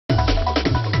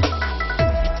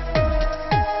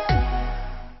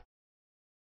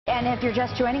And if you're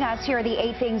just joining us, here are the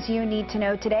 8 things you need to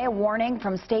know today. A warning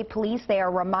from state police. They are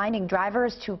reminding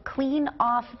drivers to clean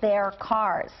off their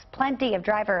cars. Plenty of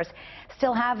drivers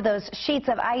still have those sheets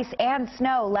of ice and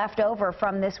snow left over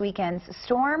from this weekend's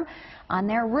storm on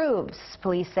their roofs.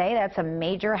 Police say that's a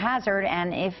major hazard,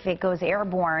 and if it goes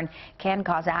airborne, can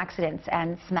cause accidents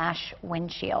and smash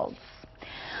windshields.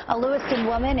 A Lewiston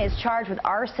woman is charged with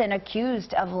arson,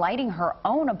 accused of lighting her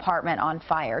own apartment on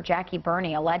fire. Jackie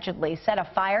Burney allegedly set a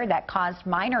fire that caused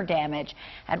minor damage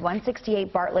at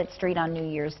 168 Bartlett Street on New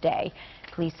Year's Day.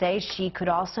 Police say she could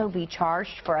also be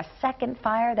charged for a second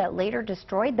fire that later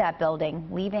destroyed that building,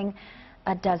 leaving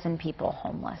a dozen people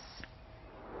homeless.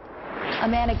 A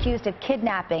man accused of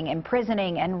kidnapping,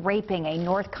 imprisoning, and raping a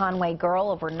North Conway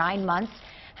girl over 9 months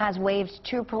has waived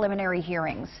 2 preliminary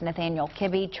hearings. Nathaniel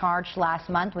Kibbe, charged last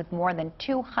month with more than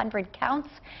 200 counts,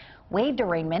 waived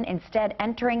arraignment, instead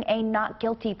entering a not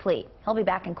guilty plea. He'll be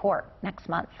back in court next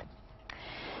month.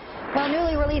 Well,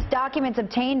 newly released documents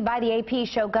obtained by the AP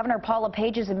show Governor Paul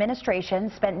LePage's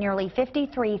administration spent nearly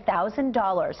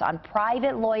 $53,000 on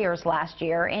private lawyers last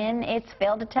year in its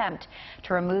failed attempt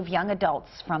to remove young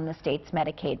adults from the state's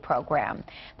Medicaid program.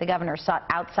 The governor sought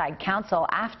outside counsel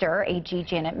after AG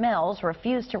Janet Mills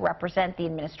refused to represent the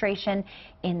administration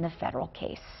in the federal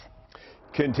case.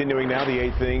 Continuing now, the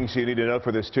 8 things you need to know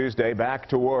for this Tuesday. Back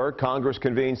to work. Congress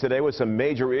convenes today with some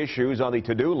major issues on the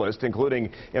to-do list, including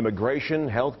immigration,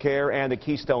 health care, and the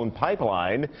Keystone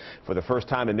Pipeline. For the first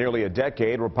time in nearly a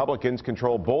decade, Republicans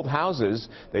control both houses.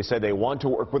 They said they want to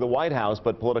work with the White House,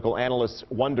 but political analysts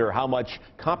wonder how much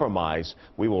compromise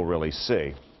we will really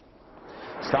see.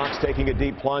 Stocks taking a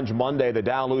deep plunge Monday, the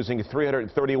Dow losing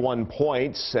 331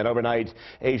 points, and overnight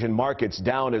Asian markets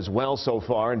down as well so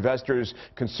far. Investors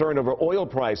concerned over oil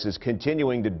prices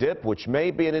continuing to dip, which may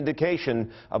be an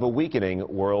indication of a weakening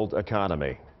world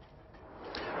economy.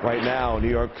 Right now, New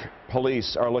York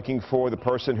police are looking for the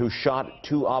person who shot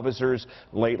 2 officers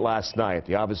late last night.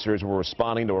 The officers were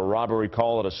responding to a robbery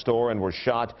call at a store and were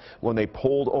shot when they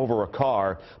pulled over a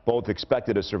car. Both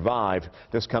expected to survive.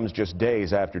 This comes just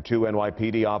days after 2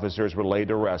 NYPD officers were laid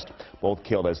to rest, both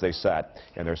killed as they sat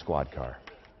in their squad car.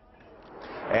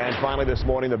 And finally this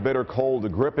morning, the bitter cold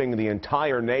gripping the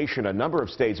entire nation. A number of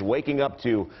states waking up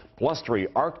to blustery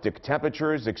Arctic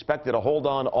temperatures expected to hold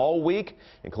on all week,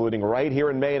 including right here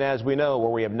in Maine, as we know, where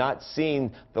we have not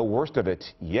seen the worst of it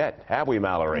yet. Have we,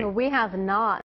 Mallory? We have not.